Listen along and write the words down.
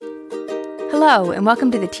Hello, and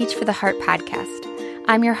welcome to the Teach for the Heart podcast.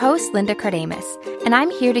 I'm your host, Linda Cardamus, and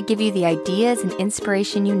I'm here to give you the ideas and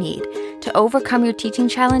inspiration you need to overcome your teaching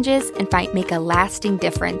challenges and make a lasting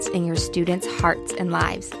difference in your students' hearts and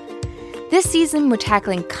lives. This season, we're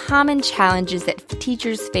tackling common challenges that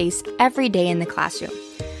teachers face every day in the classroom,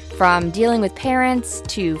 from dealing with parents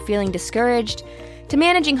to feeling discouraged to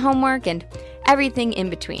managing homework and everything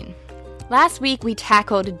in between. Last week, we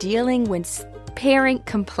tackled dealing with parent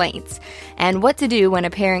complaints and what to do when a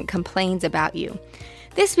parent complains about you.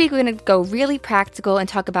 This week, we're going to go really practical and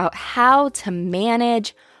talk about how to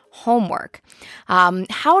manage homework,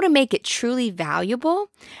 how to make it truly valuable,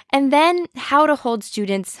 and then how to hold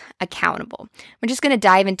students accountable. We're just going to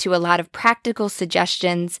dive into a lot of practical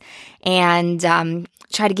suggestions and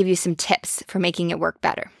try to give you some tips for making it work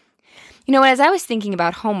better. You know, as I was thinking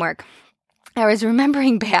about homework, I was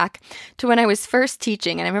remembering back to when I was first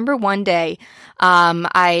teaching, and I remember one day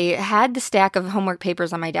I had the stack of homework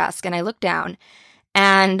papers on my desk, and I looked down,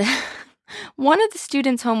 and one of the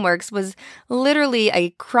students' homeworks was literally a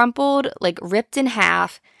crumpled, ripped in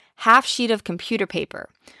half sheet of computer paper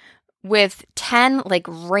with 10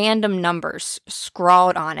 random numbers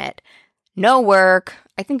scrawled on it. No work.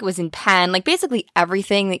 I think it was in pen, basically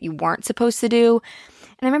everything that you weren't supposed to do.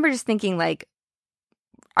 And I remember just thinking,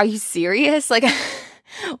 are you serious?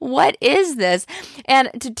 What is this? And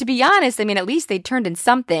to be honest, at least they turned in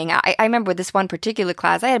something. I remember with this one particular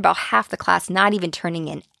class, I had about half the class not even turning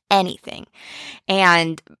in anything.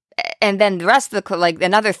 And then the rest of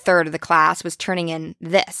another third of the class was turning in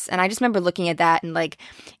this. And I just remember looking at that and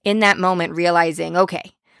in that moment realizing,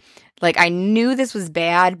 okay, I knew this was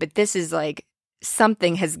bad, but this is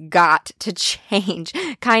something has got to change.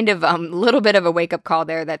 Kind of a little bit of a wake-up call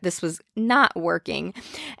there that this was not working.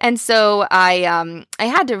 And so I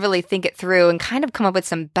had to really think it through and kind of come up with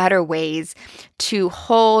some better ways to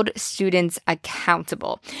hold students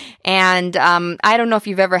accountable. And I don't know if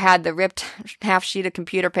you've ever had the ripped half sheet of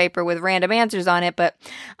computer paper with random answers on it, but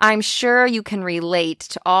I'm sure you can relate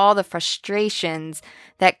to all the frustrations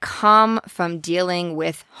that come from dealing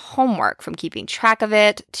with homework, from keeping track of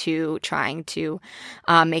it to trying to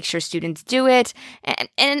make sure students do it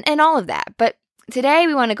and all of that. But today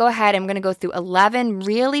we want to go ahead and we're going to go through 11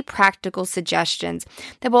 really practical suggestions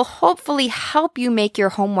that will hopefully help you make your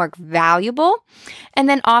homework valuable and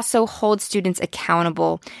then also hold students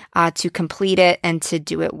accountable to complete it and to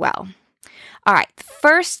do it well. All right,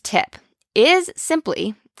 first tip is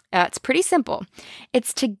simply, it's pretty simple.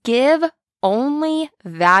 It's to give only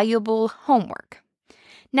valuable homework.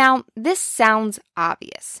 Now, this sounds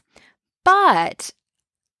obvious, but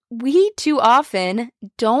we too often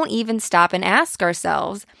don't even stop and ask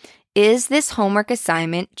ourselves, is this homework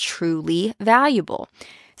assignment truly valuable?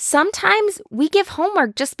 Sometimes we give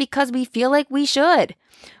homework just because we feel like we should,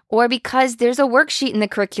 or because there's a worksheet in the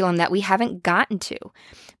curriculum that we haven't gotten to.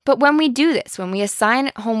 But when we do this, when we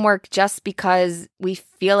assign homework just because we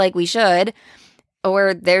feel like we should,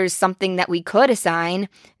 or there's something that we could assign,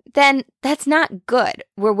 then that's not good.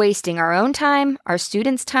 We're wasting our own time, our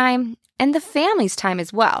students' time, and the family's time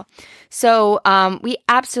as well. So we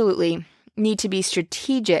absolutely need to be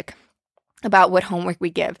strategic about what homework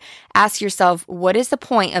we give. Ask yourself, what is the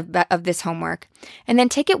point of this homework? And then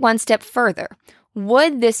take it one step further.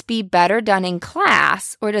 Would this be better done in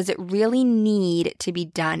class, or does it really need to be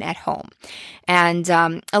done at home? And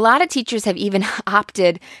a lot of teachers have even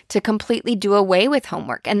opted to completely do away with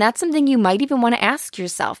homework. And that's something you might even want to ask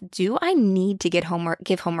yourself. Do I need to give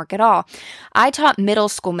homework at all? I taught middle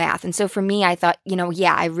school math. And so for me, I thought,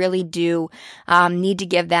 I really do need to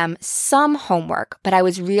give them some homework. But I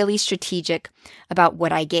was really strategic about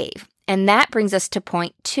what I gave. And that brings us to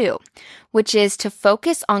point 2, which is to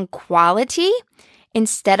focus on quality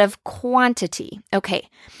instead of quantity. Okay,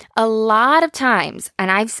 a lot of times, and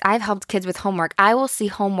I've helped kids with homework, I will see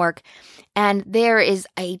homework and there is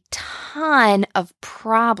a ton of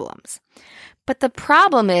problems. But the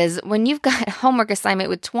problem is when you've got a homework assignment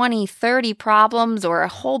with 20, 30 problems or a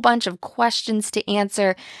whole bunch of questions to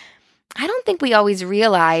answer, I don't think we always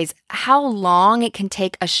realize how long it can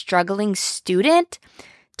take a struggling student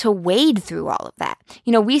to wade through all of that.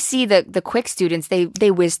 We see the quick students, they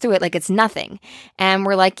whiz through it like it's nothing. And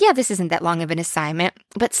we're like, yeah, this isn't that long of an assignment.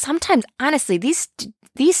 But sometimes, honestly, these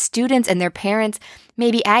students and their parents may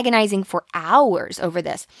be agonizing for hours over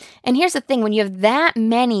this. And here's the thing, when you have that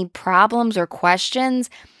many problems or questions,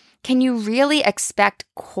 can you really expect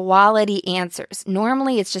quality answers?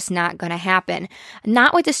 Normally, it's just not going to happen.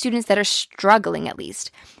 Not with the students that are struggling, at least.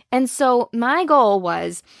 And so my goal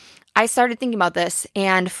was, I started thinking about this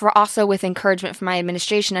and for also with encouragement from my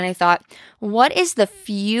administration. And I thought, what is the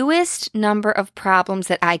fewest number of problems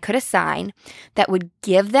that I could assign that would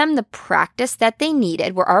give them the practice that they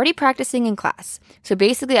needed? We're already practicing in class. So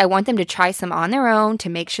basically, I want them to try some on their own to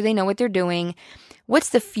make sure they know what they're doing. What's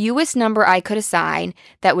the fewest number I could assign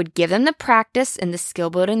that would give them the practice and the skill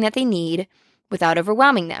building that they need without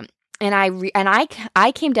overwhelming them? And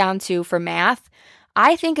I came down to, for math,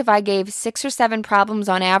 I think if I gave 6 or 7 problems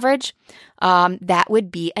on average, that would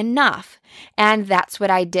be enough. And that's what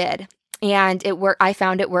I did. And I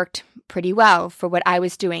found it worked pretty well for what I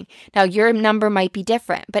was doing. Now, your number might be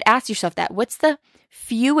different, but ask yourself that. What's the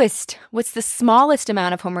smallest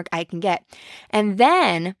amount of homework I can get? And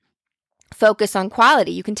then focus on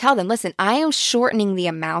quality. You can tell them, listen, I am shortening the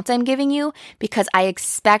amount I'm giving you because I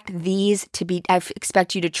expect you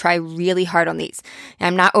to try really hard on these.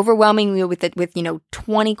 I'm not overwhelming you with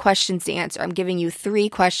 20 questions to answer. I'm giving you 3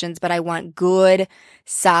 questions, but I want good,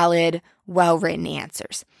 solid, well-written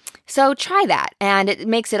answers. So try that. And it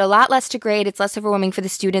makes it a lot less to grade. It's less overwhelming for the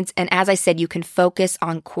students. And as I said, you can focus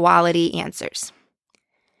on quality answers.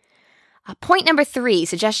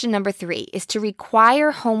 Suggestion number 3 is to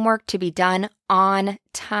require homework to be done on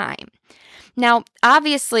time. Now,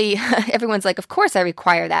 obviously, everyone's like, of course I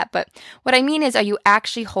require that. But what I mean is, are you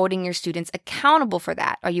actually holding your students accountable for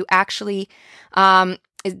that? Are you actually, does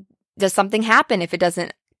something happen if it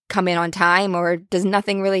doesn't come in on time, or does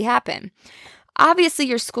nothing really happen? Obviously,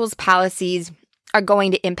 your school's policies are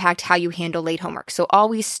going to impact how you handle late homework. So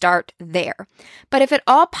always start there. But if at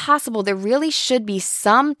all possible, there really should be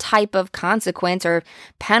some type of consequence or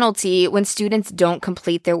penalty when students don't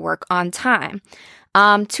complete their work on time.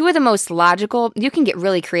 2 of the most logical, you can get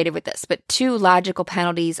really creative with this, but 2 logical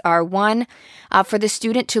penalties are 1, for the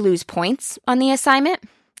student to lose points on the assignment.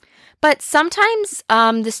 But sometimes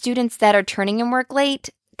the students that are turning in work late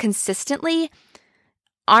consistently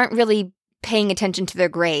aren't really paying attention to their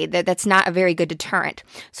grade. That's not a very good deterrent.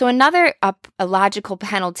 So another a logical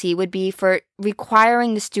penalty would be for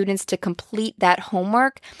requiring the students to complete that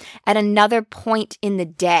homework at another point in the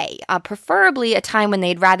day, preferably a time when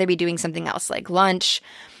they'd rather be doing something else like lunch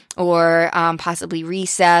or possibly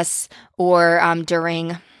recess or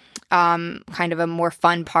during kind of a more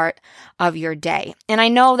fun part of your day. And I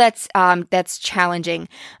know that's challenging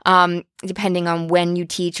depending on when you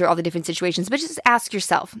teach or all the different situations, but just ask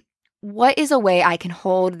yourself, what is a way I can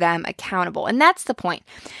hold them accountable? And that's the point.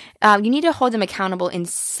 You need to hold them accountable in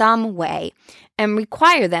some way and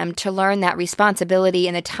require them to learn that responsibility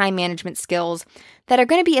and the time management skills that are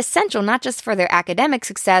going to be essential, not just for their academic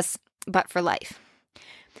success, but for life.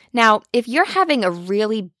 Now, if you're having a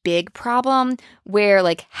really big problem where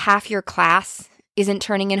like half your class isn't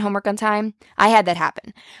turning in homework on time, I had that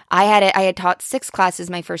happen. I had taught 6 classes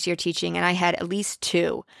my first year teaching, and I had at least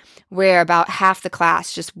 2 where about half the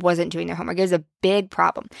class just wasn't doing their homework. It was a big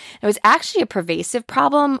problem. It was actually a pervasive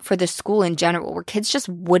problem for the school in general, where kids just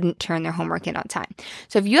wouldn't turn their homework in on time.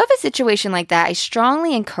 So if you have a situation like that, I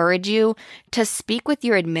strongly encourage you to speak with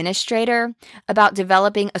your administrator about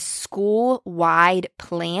developing a school-wide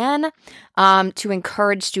plan to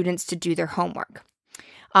encourage students to do their homework.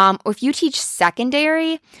 If you teach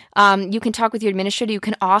secondary, you can talk with your administrator. You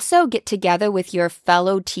can also get together with your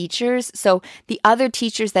fellow teachers, so the other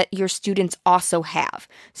teachers that your students also have.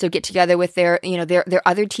 So get together with their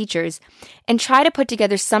other teachers and try to put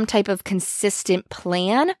together some type of consistent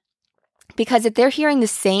plan. Because if they're hearing the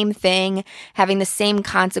same thing, having the same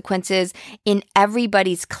consequences in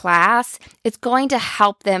everybody's class, it's going to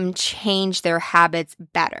help them change their habits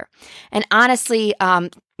better. And honestly,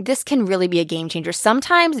 this can really be a game changer.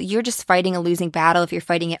 Sometimes you're just fighting a losing battle if you're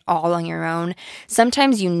fighting it all on your own.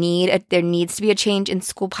 Sometimes there needs to be a change in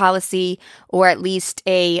school policy, or at least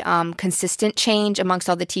a consistent change amongst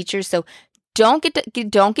all the teachers. So don't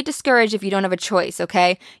get discouraged if you don't have a choice,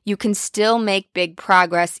 okay? You can still make big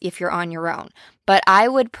progress if you're on your own. But I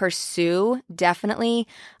would pursue definitely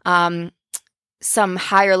some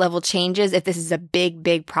higher level changes if this is a big,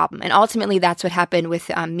 big problem. And ultimately, that's what happened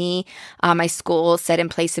with me. My school set in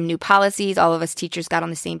place some new policies. All of us teachers got on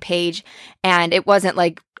the same page. And it wasn't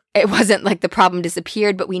like the problem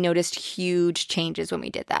disappeared, but we noticed huge changes when we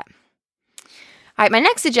did that. All right, my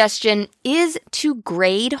next suggestion is to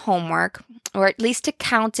grade homework, or at least to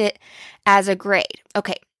count it as a grade.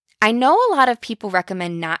 Okay, I know a lot of people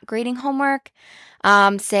recommend not grading homework,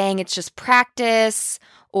 saying it's just practice,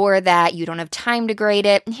 or that you don't have time to grade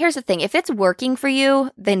it. And here's the thing. If it's working for you,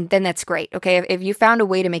 then that's great. Okay. If you found a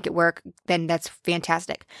way to make it work, then that's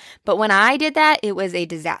fantastic. But when I did that, it was a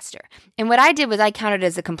disaster. And what I did was I counted it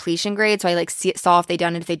as a completion grade. So I saw if they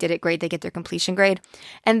done it. If they did it, great, they get their completion grade.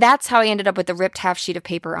 And that's how I ended up with the ripped half sheet of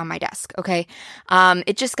paper on my desk. Okay.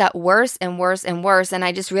 It just got worse and worse and worse. And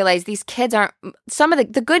I just realized these kids aren't, some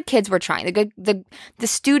of the good kids were trying. The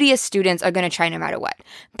studious students are going to try no matter what.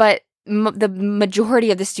 But the majority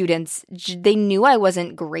of the students, they knew I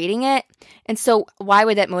wasn't grading it. And so why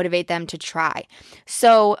would that motivate them to try?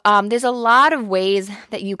 So there's a lot of ways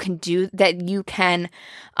that you can do that. You can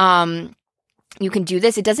do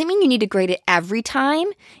this. It doesn't mean you need to grade it every time.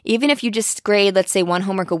 Even if you just grade, let's say, one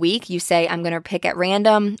homework a week, you say, I'm going to pick at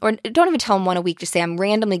random, or don't even tell them one a week. Just say, I'm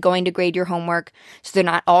randomly going to grade your homework. So they're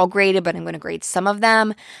not all graded, but I'm going to grade some of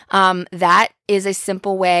them. That is a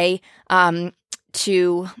simple way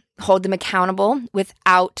to hold them accountable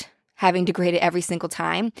without having to grade it every single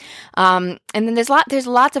time. And then there's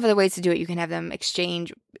lots of other ways to do it. You can have them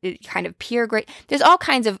exchange kind of peer grade. There's all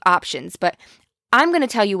kinds of options, but I'm going to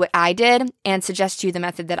tell you what I did and suggest to you the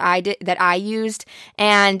method that I used,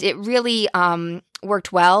 and it really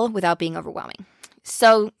worked well without being overwhelming.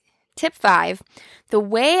 So tip 5, the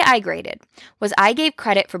way I graded was I gave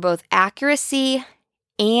credit for both accuracy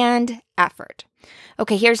and effort.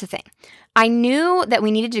 Okay, here's the thing. I knew that we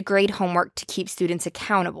needed to grade homework to keep students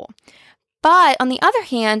accountable. But on the other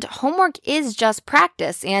hand, homework is just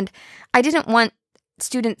practice, and I didn't want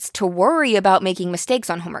students to worry about making mistakes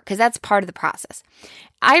on homework because that's part of the process.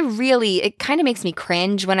 It kind of makes me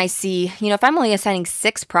cringe when I see, if I'm only assigning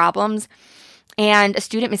 6 problems and a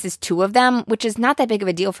student misses 2 of them, which is not that big of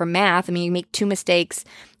a deal for math. I mean, you make 2 mistakes,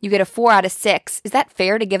 you get a 4 out of 6. Is that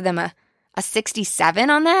fair to give them a 67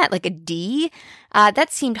 on that, like a D?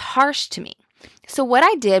 That seemed harsh to me. So what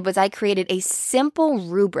I did was I created a simple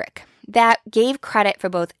rubric that gave credit for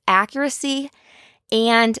both accuracy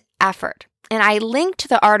and effort. And I linked to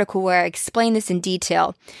the article where I explain this in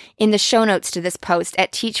detail in the show notes to this post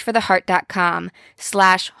at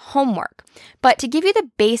teachfortheheart.com/homework. But to give you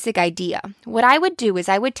the basic idea, what I would do is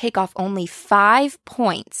I would take off only 5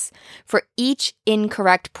 points for each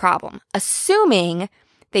incorrect problem, assuming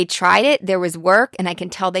they tried it, there was work, and I can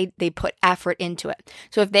tell they put effort into it.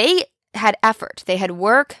 So if they had effort, they had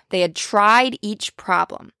work, they had tried each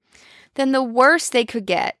problem, then the worst they could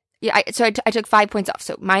get, I took 5 points off.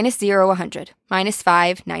 So -0, 100,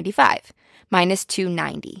 -5, 95, -2,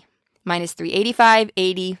 90, -3, 85,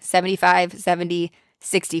 80, 75, 70,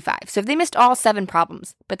 65. So if they missed all 7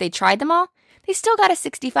 problems, but they tried them all, they still got a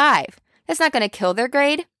 65. That's not going to kill their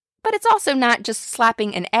grade, but it's also not just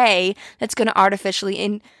slapping an A that's going to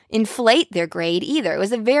artificially inflate their grade either. It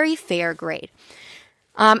was a very fair grade.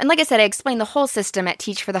 And like I said, I explained the whole system at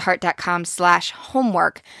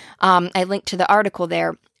teachfortheheart.com/homework. I linked to the article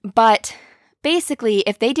there. But basically,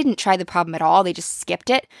 if they didn't try the problem at all, they just skipped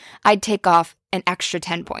it, I'd take off an extra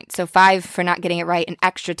 10 points. So 5 for not getting it right, an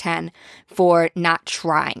extra 10 for not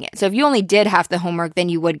trying it. So if you only did half the homework, then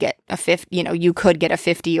you would get a 50, you could get a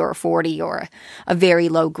 50 or a 40 or a very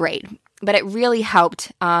low grade. But it really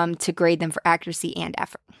helped to grade them for accuracy and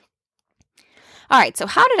effort. All right, so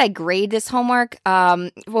how did I grade this homework?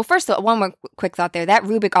 Well, first of all, one more quick thought there. That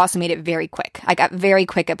rubric also made it very quick. I got very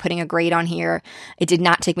quick at putting a grade on here. It did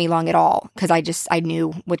not take me long at all because I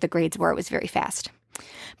knew what the grades were. It was very fast.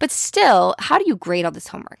 But still, how do you grade all this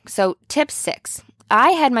homework? So tip 6,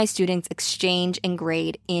 I had my students exchange and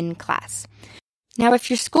grade in class. Now, if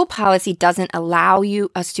your school policy doesn't allow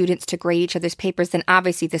students to grade each other's papers, then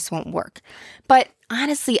obviously this won't work. But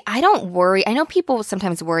honestly, I don't worry. I know people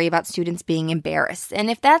sometimes worry about students being embarrassed.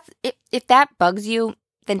 And if that bugs you,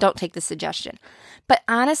 then don't take the suggestion. But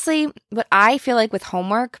honestly, what I feel like with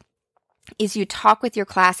homework is you talk with your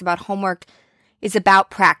class about homework is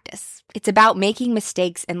about practice. It's about making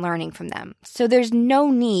mistakes and learning from them. So there's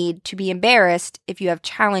no need to be embarrassed if you have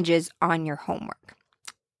challenges on your homework.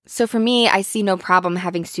 So for me, I see no problem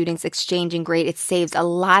having students exchange and grade. It saves a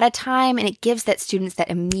lot of time and it gives that students that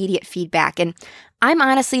immediate feedback. And I'm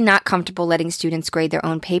honestly not comfortable letting students grade their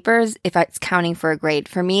own papers if it's counting for a grade.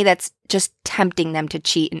 For me, that's just tempting them to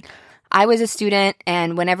cheat. And I was a student,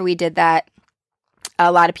 and whenever we did that,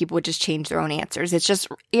 a lot of people would just change their own answers. It's just,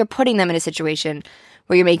 you're putting them in a situation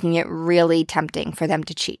where you're making it really tempting for them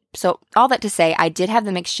to cheat. So all that to say, I did have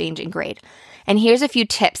them exchange and grade. And here's a few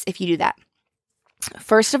tips if you do that.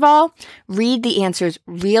 First of all, read the answers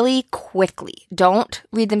really quickly. Don't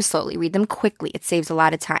read them slowly. Read them quickly. It saves a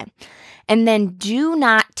lot of time. And then do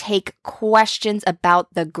not take questions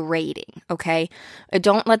about the grading, okay?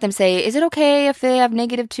 Don't let them say, is it okay if they have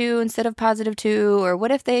 -2 instead of +2? Or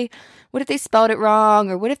what if they spelled it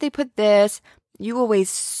wrong? Or what if they put this? You will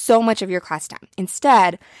waste so much of your class time.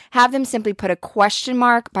 Instead, have them simply put a question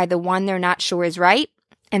mark by the one they're not sure is right,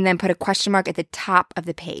 and then put a question mark at the top of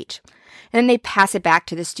the page. And then they pass it back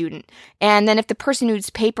to the student. And then if the person whose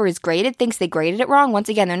paper is graded thinks they graded it wrong, once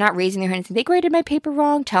again, they're not raising their hand and saying, they graded my paper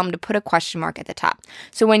wrong. Tell them to put a question mark at the top.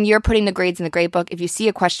 So when you're putting the grades in the grade book, if you see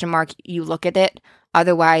a question mark, you look at it.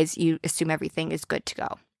 Otherwise, you assume everything is good to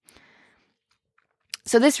go.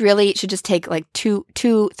 So this really should just take like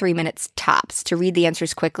 3 minutes tops to read the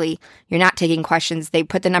answers quickly. You're not taking questions. They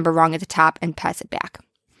put the number wrong at the top and pass it back.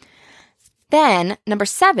 Then, number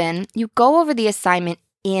 7, you go over the assignment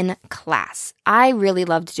in class. I really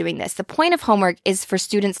loved doing this. The point of homework is for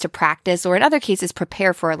students to practice, or in other cases,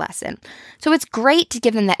 prepare for a lesson. So it's great to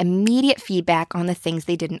give them that immediate feedback on the things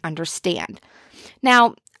they didn't understand.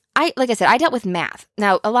 Now, like I said, I dealt with math.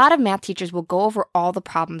 Now, a lot of math teachers will go over all the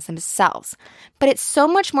problems themselves, but it's so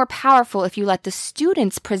much more powerful if you let the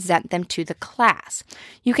students present them to the class.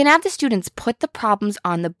 You can have the students put the problems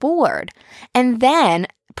on the board and then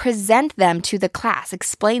present them to the class,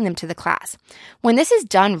 explain them to the class. When this is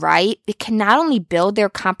done right, it can not only build their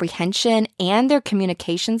comprehension and their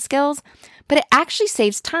communication skills, but it actually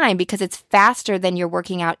saves time because it's faster than you're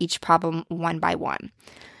working out each problem one by one.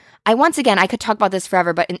 I could talk about this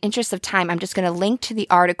forever, but in interest of time, I'm just going to link to the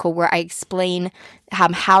article where I explain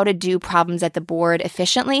how to do problems at the board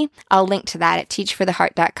efficiently. I'll link to that at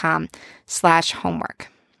teachfortheheart.com/homework.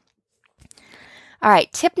 All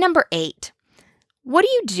right, tip number 8. What do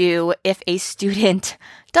you do if a student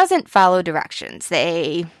doesn't follow directions?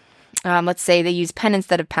 Let's say they use pen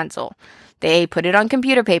instead of pencil. They put it on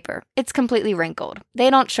computer paper. It's completely wrinkled. They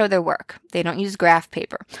don't show their work. They don't use graph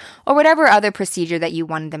paper or whatever other procedure that you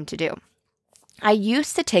wanted them to do. I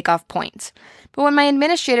used to take off points, but when my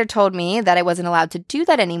administrator told me that I wasn't allowed to do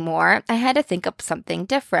that anymore, I had to think up something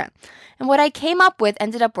different. And what I came up with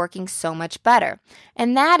ended up working so much better,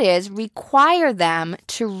 and that is require them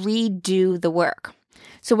to redo the work.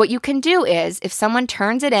 So what you can do is, if someone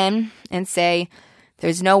turns it in and say,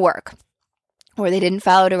 there's no work, or they didn't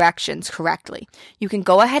follow directions correctly, you can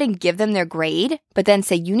go ahead and give them their grade, but then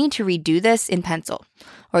say, you need to redo this in pencil,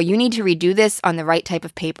 or you need to redo this on the right type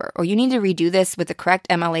of paper, or you need to redo this with the correct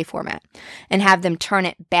MLA format, and have them turn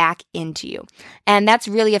it back into you. And that's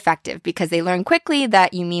really effective because they learn quickly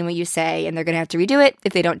that you mean what you say, and they're going to have to redo it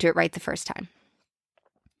if they don't do it right the first time.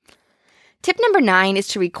 Tip number 9 is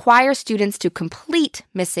to require students to complete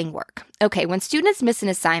missing work. Okay, when students miss an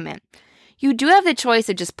assignment, you do have the choice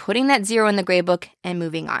of just putting that 0 in the gradebook and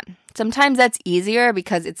moving on. Sometimes that's easier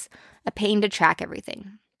because it's a pain to track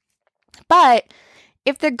everything. But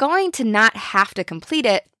if they're going to not have to complete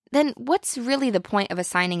it, then what's really the point of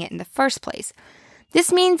assigning it in the first place?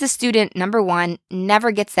 This means the student, number 1, never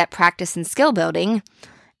gets that practice and skill building,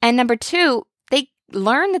 and number 2, they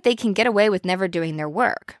learn that they can get away with never doing their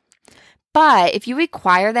work. But if you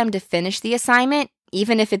require them to finish the assignment,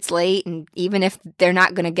 even if it's late and even if they're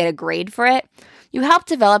not going to get a grade for it, you help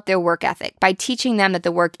develop their work ethic by teaching them that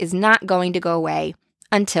the work is not going to go away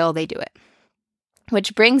until they do it.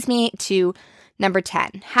 Which brings me to number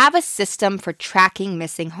 10, have a system for tracking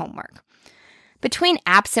missing homework. Between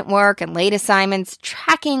absent work and late assignments,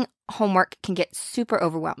 tracking homework can get super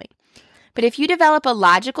overwhelming. But if you develop a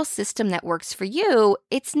logical system that works for you,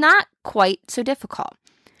 it's not quite so difficult.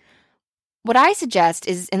 What I suggest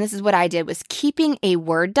is, and this is what I did, was keeping a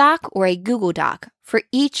Word doc or a Google Doc for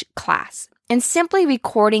each class and simply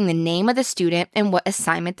recording the name of the student and what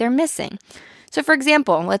assignment they're missing. So for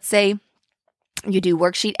example, let's say you do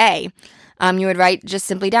worksheet A. You would write just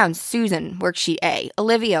simply down Susan, worksheet A,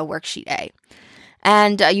 Olivia, worksheet A.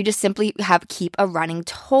 And you just simply keep a running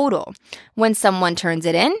total. When someone turns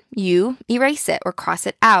it in, you erase it or cross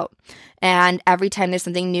it out. And every time there's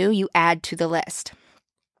something new, you add to the list.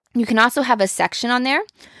 You can also have a section on there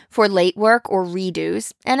for late work or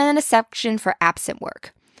redos, and then a section for absent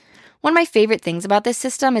work. One of my favorite things about this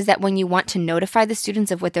system is that when you want to notify the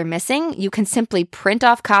students of what they're missing, you can simply print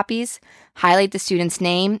off copies, highlight the student's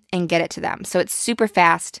name, and get it to them. So it's super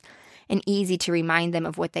fast and easy to remind them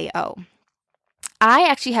of what they owe. I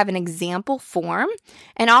actually have an example form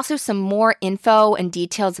and also some more info and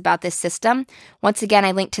details about this system. Once again,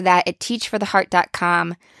 I link to that at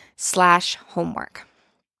teachfortheheart.com/homework.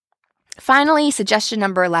 Finally, suggestion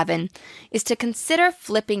number 11 is to consider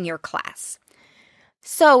flipping your class.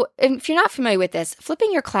 So if you're not familiar with this,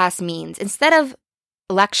 flipping your class means instead of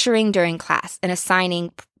lecturing during class and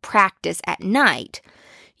assigning practice at night,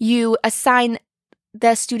 you assign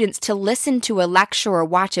the students to listen to a lecture or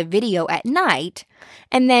watch a video at night,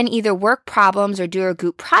 and then either work problems or do a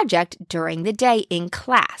group project during the day in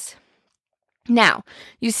class. Now,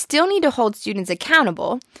 you still need to hold students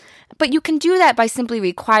accountable, but you can do that by simply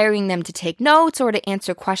requiring them to take notes or to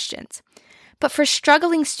answer questions. But for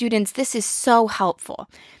struggling students, this is so helpful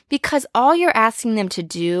because all you're asking them to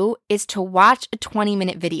do is to watch a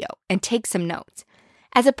 20-minute video and take some notes,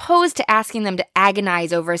 as opposed to asking them to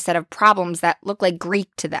agonize over a set of problems that look like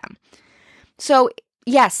Greek to them. So,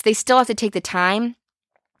 yes, they still have to take the time,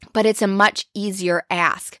 but it's a much easier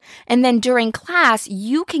ask. And then during class,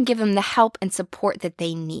 you can give them the help and support that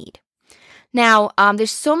they need. Now,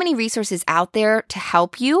 there's so many resources out there to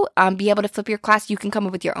help you be able to flip your class. You can come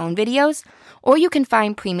up with your own videos, or you can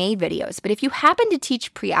find pre-made videos. But if you happen to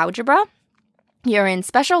teach pre-algebra, you're in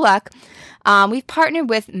special luck. We've partnered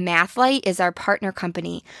with Mathlight is our partner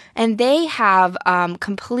company, and they have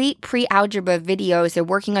complete pre-algebra videos. They're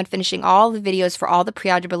working on finishing all the videos for all the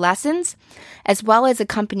pre-algebra lessons, as well as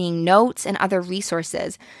accompanying notes and other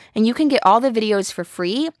resources. And you can get all the videos for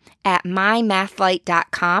free at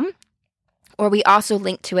mymathlight.com, or we also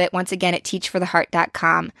link to it once again at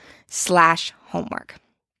teachfortheheart.com/homework.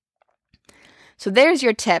 So there's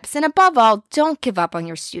your tips. And above all, don't give up on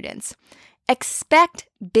your students. Expect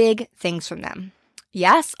big things from them.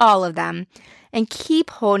 Yes, all of them. And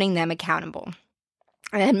keep holding them accountable.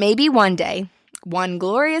 And maybe one day, one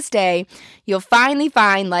glorious day, you'll finally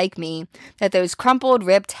find, like me, that those crumpled,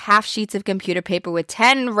 ripped half sheets of computer paper with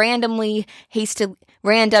 10 random, hastily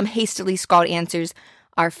scrawled answers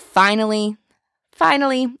are finally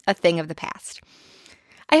a thing of the past.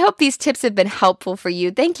 I hope these tips have been helpful for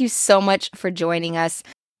you. Thank you so much for joining us.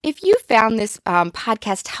 If you found this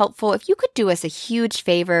podcast helpful, if you could do us a huge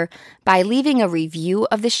favor by leaving a review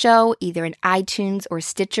of the show, either in iTunes or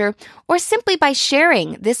Stitcher, or simply by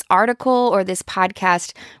sharing this article or this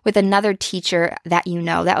podcast with another teacher that you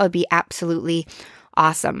know, that would be absolutely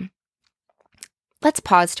awesome. Let's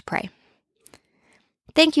pause to pray.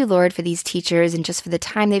 Thank you, Lord, for these teachers and just for the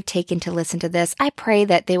time they've taken to listen to this. I pray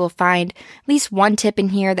that they will find at least one tip in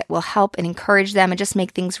here that will help and encourage them and just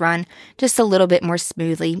make things run just a little bit more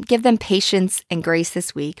smoothly. Give them patience and grace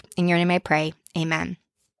this week. In your name I pray. Amen.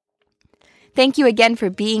 Thank you again for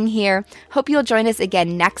being here. Hope you'll join us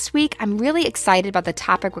again next week. I'm really excited about the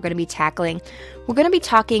topic we're going to be tackling. We're going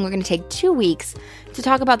to take 2 weeks to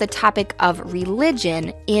talk about the topic of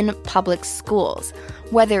religion in public schools,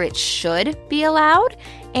 whether it should be allowed,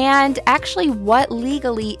 and actually what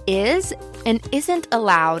legally is and isn't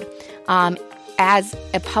allowed as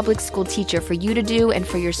a public school teacher for you to do and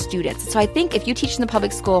for your students. So I think if you teach in the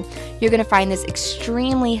public school, you're going to find this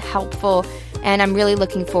extremely helpful, and I'm really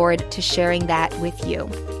looking forward to sharing that with you.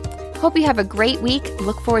 Hope you have a great week.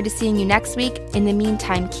 Look forward to seeing you next week. In the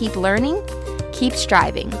meantime, keep learning, keep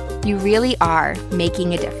striving. You really are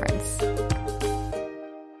making a difference.